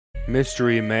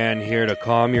Mystery Man here to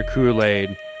calm your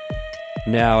Kool-Aid.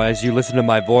 Now, as you listen to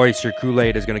my voice, your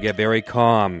Kool-Aid is going to get very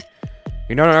calm.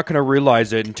 You're not going to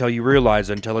realize it until you realize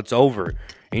it, until it's over.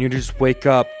 And you just wake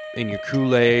up and your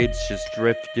Kool-Aid's just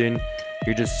drifting.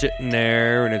 You're just sitting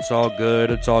there and it's all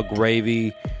good, it's all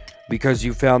gravy. Because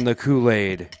you found the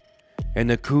Kool-Aid. And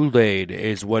the Kool-Aid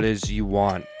is what is you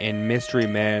want. And Mystery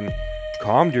Man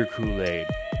calmed your Kool-Aid.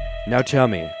 Now tell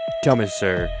me,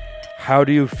 sir, how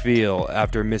do you feel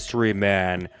after Mystery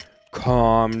Man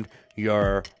calmed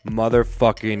your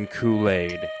motherfucking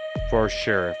Kool-Aid? For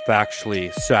sure,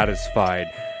 factually satisfied.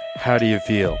 How do you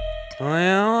feel?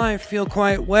 Well, I feel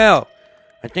quite well.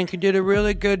 I think you did a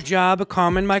really good job of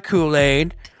calming my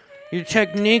Kool-Aid. Your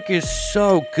technique is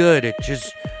so good, it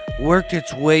just worked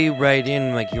its way right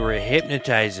in like you were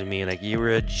hypnotizing me, like you were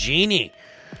a genie,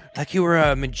 like you were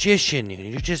a magician, and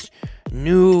you just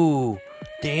knew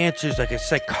the answers like a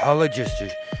psychologist or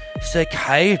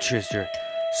psychiatrist or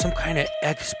some kind of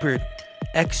expert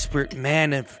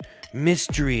man of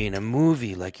mystery in a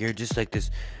movie. Like you're just like this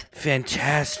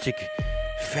fantastic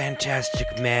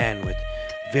man with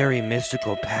very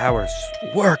mystical powers.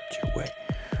 Worked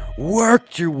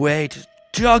your way, just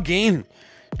dug in,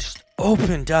 just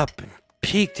opened up and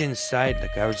peeked inside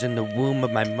like I was in the womb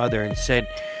of my mother and said,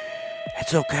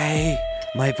 "It's okay,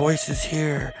 my voice is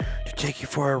here to take you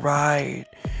for a ride.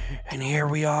 And here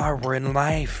we are, we're in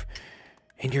life.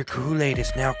 And your Kool-Aid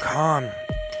is now calm."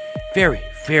 Very,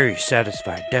 very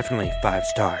satisfied. Definitely 5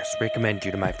 stars. Recommend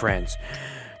you to my friends.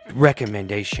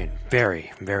 Recommendation.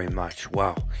 Very, very much.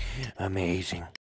 Wow. Amazing.